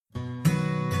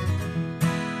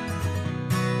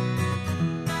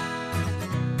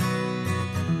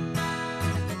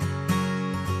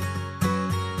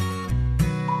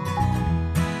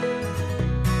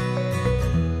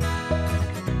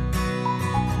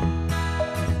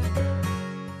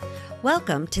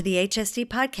Welcome to the HSD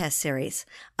podcast series.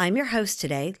 I'm your host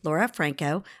today, Laura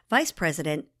Franco, Vice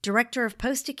President, Director of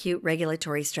Post-Acute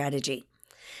Regulatory Strategy.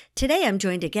 Today I'm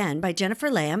joined again by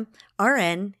Jennifer Lamb,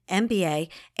 RN, MBA,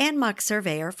 and mock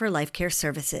surveyor for Life Care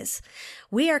Services.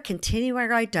 We are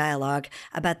continuing our dialogue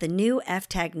about the new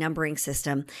FTAG numbering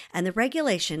system and the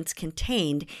regulations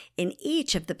contained in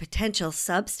each of the potential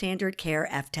substandard care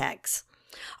FTAGs.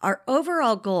 Our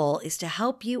overall goal is to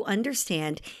help you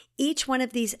understand each one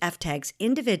of these FTAGs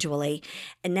individually,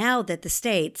 and now that the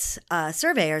state's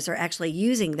surveyors are actually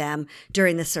using them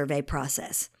during the survey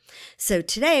process. So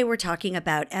today we're talking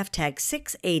about FTAG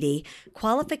 680,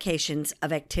 Qualifications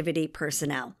of Activity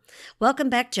Personnel. Welcome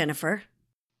back, Jennifer.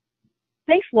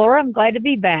 Thanks, Laura. I'm glad to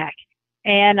be back.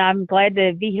 And I'm glad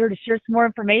to be here to share some more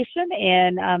information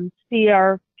and see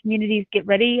our communities get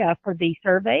ready for the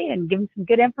survey and give them some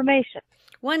good information.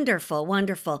 Wonderful,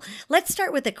 wonderful. Let's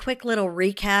start with a quick little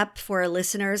recap for our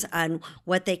listeners on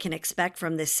what they can expect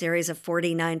from this series of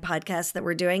 49 podcasts that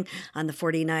we're doing on the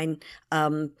 49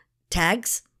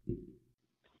 tags.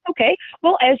 Okay.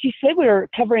 Well, as you said, we're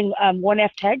covering one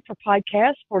FTAG for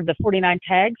podcast for the 49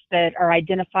 tags that are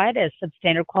identified as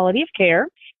substandard quality of care.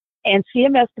 And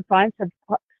CMS defines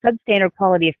substandard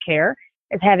quality of care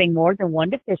as having more than one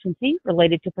deficiency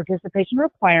related to participation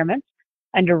requirements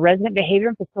under resident behavior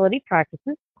and facility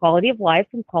practices, quality of life,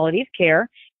 and quality of care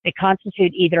that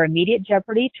constitute either immediate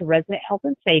jeopardy to resident health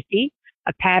and safety,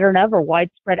 a pattern of or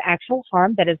widespread actual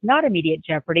harm that is not immediate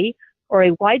jeopardy, or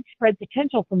a widespread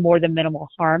potential for more than minimal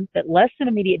harm, but less than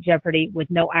immediate jeopardy with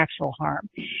no actual harm.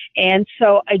 And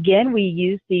so, again, we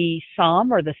use the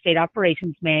SOM, or the State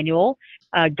Operations Manual,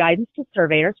 guidance to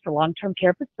surveyors for long-term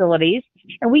care facilities,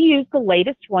 and we use the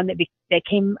latest one that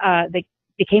became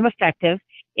effective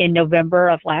in November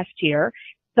of last year.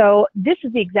 So this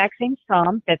is the exact same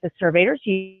SOM that the surveyors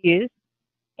use,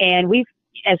 and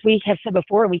as we have said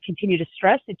before, and we continue to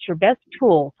stress, it's your best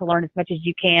tool to learn as much as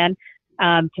you can,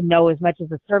 to know as much as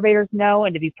the surveyors know,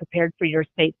 and to be prepared for your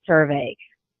state survey.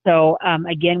 So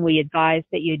again, we advise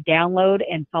that you download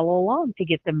and follow along to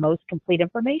get the most complete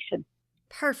information.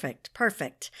 Perfect.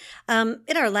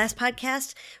 In our last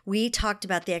podcast, we talked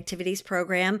about the activities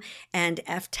program and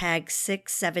FTAG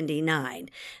 679.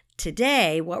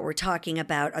 Today, what we're talking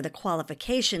about are the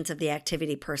qualifications of the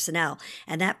activity personnel,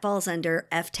 and that falls under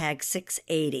FTAG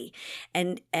 680.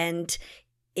 And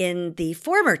in the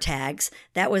former tags,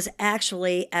 that was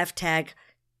actually FTAG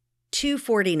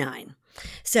 249.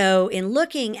 So in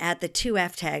looking at the two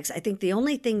FTAGs, I think the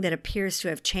only thing that appears to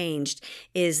have changed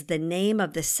is the name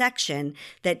of the section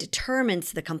that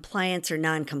determines the compliance or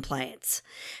non-compliance.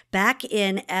 Back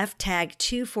in FTAG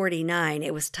 249,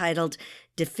 it was titled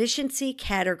Deficiency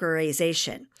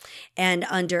Categorization. And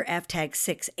under FTAG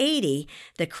 680,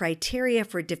 the criteria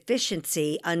for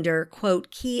deficiency under,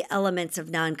 quote, key elements of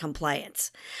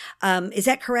non-compliance. Is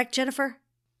that correct, Jennifer?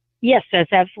 Yes,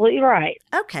 that's absolutely right.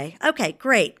 Okay,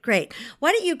 great.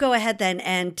 Why don't you go ahead then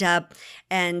and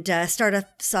start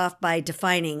us off by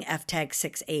defining FTAG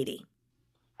 680?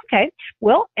 Okay.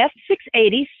 Well,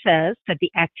 F680 says that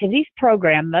the activities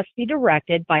program must be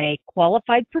directed by a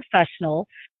qualified professional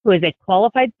who is a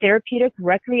qualified therapeutic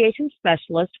recreation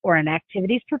specialist or an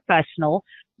activities professional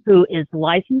who is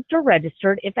licensed or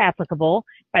registered, if applicable,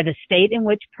 by the state in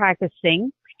which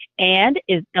practicing, and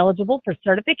is eligible for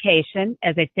certification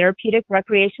as a therapeutic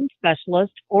recreation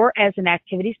specialist or as an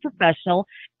activities professional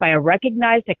by a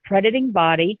recognized accrediting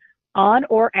body on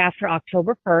or after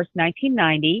October 1st,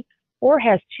 1990, or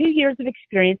has 2 years of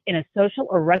experience in a social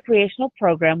or recreational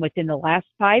program within the last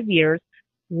 5 years,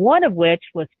 one of which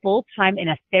was full-time in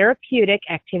a therapeutic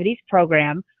activities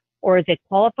program, or is a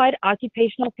qualified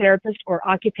occupational therapist or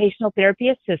occupational therapy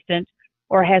assistant,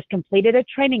 or has completed a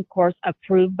training course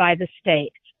approved by the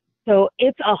state. So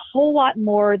it's a whole lot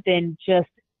more than just,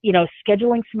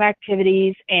 scheduling some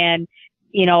activities and,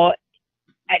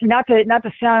 not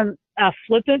to sound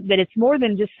flippant, but it's more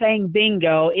than just saying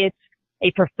bingo. It's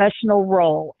a professional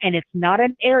role, and it's not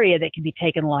an area that can be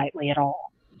taken lightly at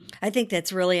all. I think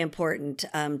that's really important,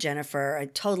 Jennifer. I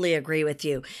totally agree with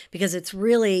you, because it's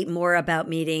really more about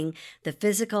meeting the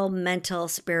physical, mental,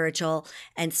 spiritual,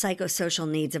 and psychosocial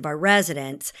needs of our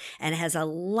residents, and has a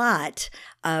lot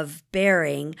of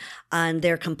bearing on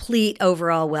their complete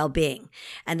overall well-being.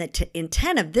 And the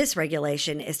intent of this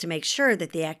regulation is to make sure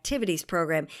that the activities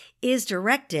program is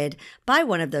directed by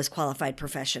one of those qualified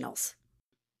professionals.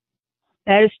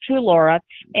 That is true, Laura.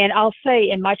 And I'll say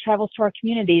in my travels to our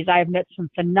communities, I have met some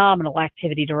phenomenal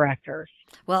activity directors.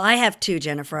 Well, I have too,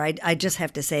 Jennifer. I just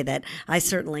have to say that I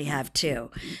certainly have too.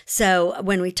 So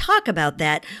when we talk about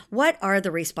that, what are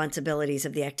the responsibilities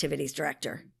of the activities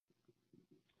director?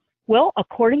 Well,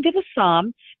 according to the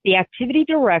SOM, the activity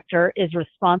director is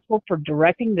responsible for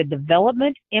directing the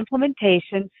development,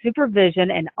 implementation, supervision,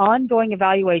 and ongoing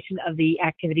evaluation of the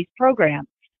activities program.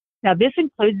 Now, this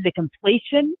includes the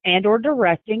completion and or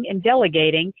directing and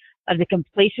delegating of the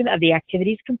completion of the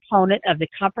activities component of the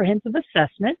comprehensive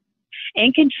assessment,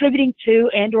 and contributing to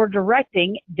and or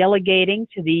directing, delegating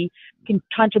to the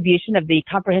contribution of the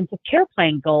comprehensive care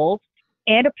plan goals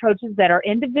and approaches that are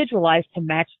individualized to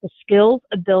match the skills,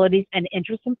 abilities, and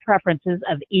interests and preferences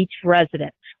of each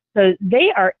resident. So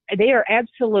they are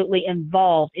absolutely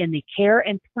involved in the care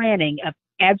and planning of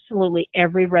absolutely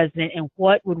every resident and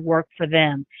what would work for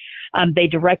them. They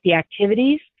direct the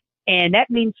activities, and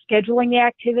that means scheduling the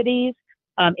activities,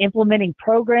 implementing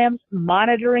programs,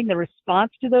 monitoring the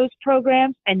response to those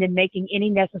programs, and then making any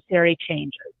necessary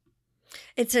changes.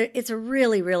 It's a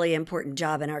really, really important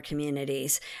job in our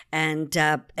communities, and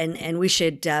we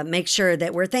should make sure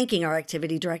that we're thanking our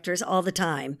activity directors all the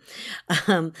time.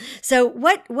 So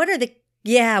what are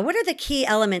the key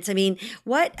elements? I mean,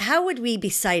 how would we be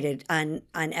cited on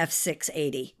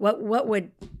F680? What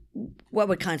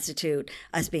would constitute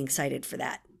us being cited for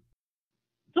that?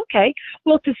 Okay,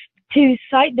 well, to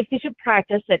cite deficient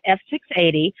practice at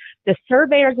F680, the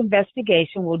surveyor's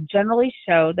investigation will generally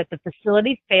show that the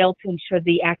facility failed to ensure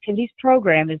the activities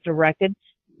program is directed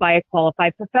by a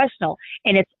qualified professional.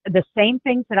 And it's the same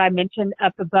things that I mentioned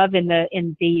up above in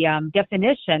the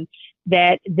definition,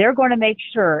 that they're going to make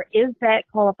sure, is that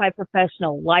qualified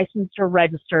professional licensed or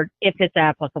registered if it's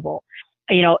applicable?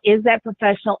 Is that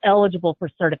professional eligible for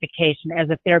certification as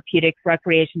a therapeutic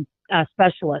recreation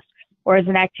specialist, or as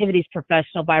an activities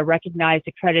professional by a recognized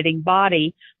accrediting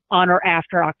body on or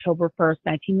after October 1st,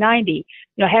 1990?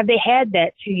 Have they had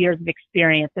that 2 years of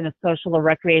experience in a social or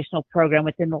recreational program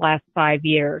within the last 5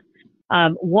 years?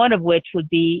 One of which would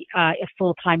be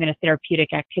full-time in a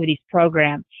therapeutic activities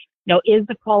program. Is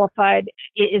this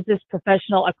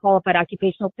professional a qualified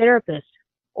occupational therapist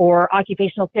or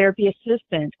occupational therapy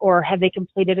assistant, or have they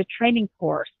completed a training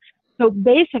course? So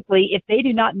basically, if they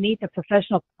do not meet the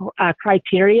professional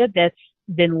criteria that's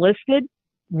been listed,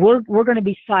 we're going to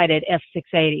be cited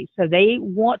F680. So they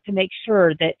want to make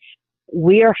sure that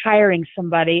we are hiring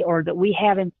somebody, or that we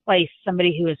have in place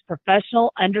somebody who is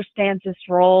professional, understands this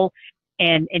role,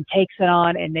 and takes it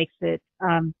on and makes it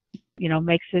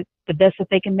the best that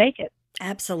they can make it.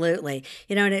 Absolutely.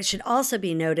 And it should also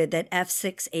be noted that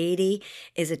F680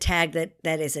 is a tag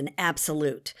that is an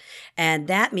absolute. And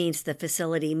that means the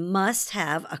facility must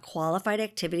have a qualified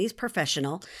activities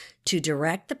professional to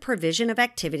direct the provision of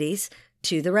activities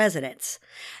to the residents.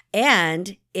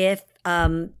 And if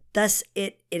thus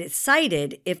it is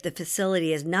cited if the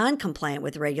facility is non-compliant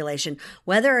with regulation,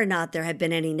 whether or not there have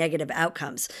been any negative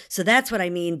outcomes. So that's what I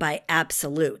mean by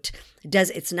absolute.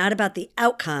 It's not about the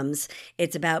outcomes,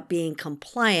 it's about being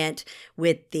compliant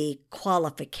with the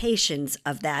qualifications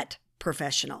of that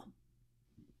professional.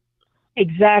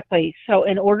 Exactly. So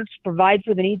in order to provide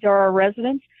for the needs of our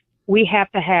residents, we have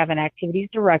to have an activities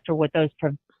director with those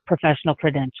professional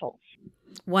credentials.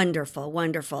 Wonderful,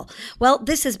 wonderful. Well,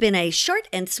 this has been a short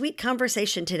and sweet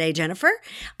conversation today, Jennifer,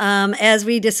 as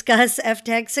we discuss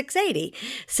FTAG 680.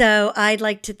 So I'd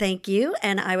like to thank you,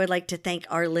 and I would like to thank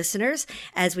our listeners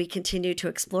as we continue to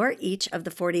explore each of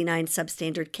the 49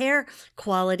 substandard care,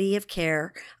 quality of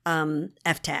care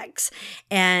FTAGs.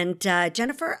 And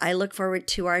Jennifer, I look forward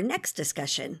to our next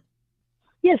discussion.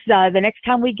 Yes, the next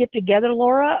time we get together,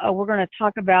 Laura, we're going to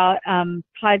talk about, in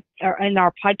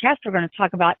our podcast, we're going to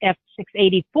talk about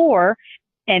F684,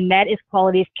 and that is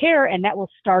quality of care, and that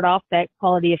will start off that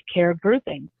quality of care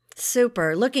grouping.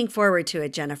 Super. Looking forward to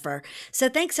it, Jennifer. So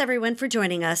thanks, everyone, for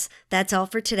joining us. That's all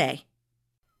for today.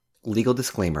 Legal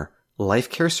disclaimer.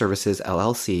 Life Care Services,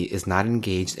 LLC is not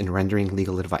engaged in rendering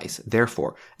legal advice.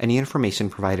 Therefore, any information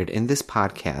provided in this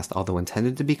podcast, although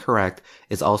intended to be correct,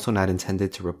 is also not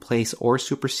intended to replace or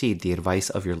supersede the advice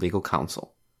of your legal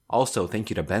counsel. Also, thank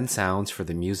you to Ben Sounds for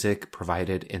the music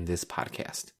provided in this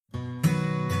podcast.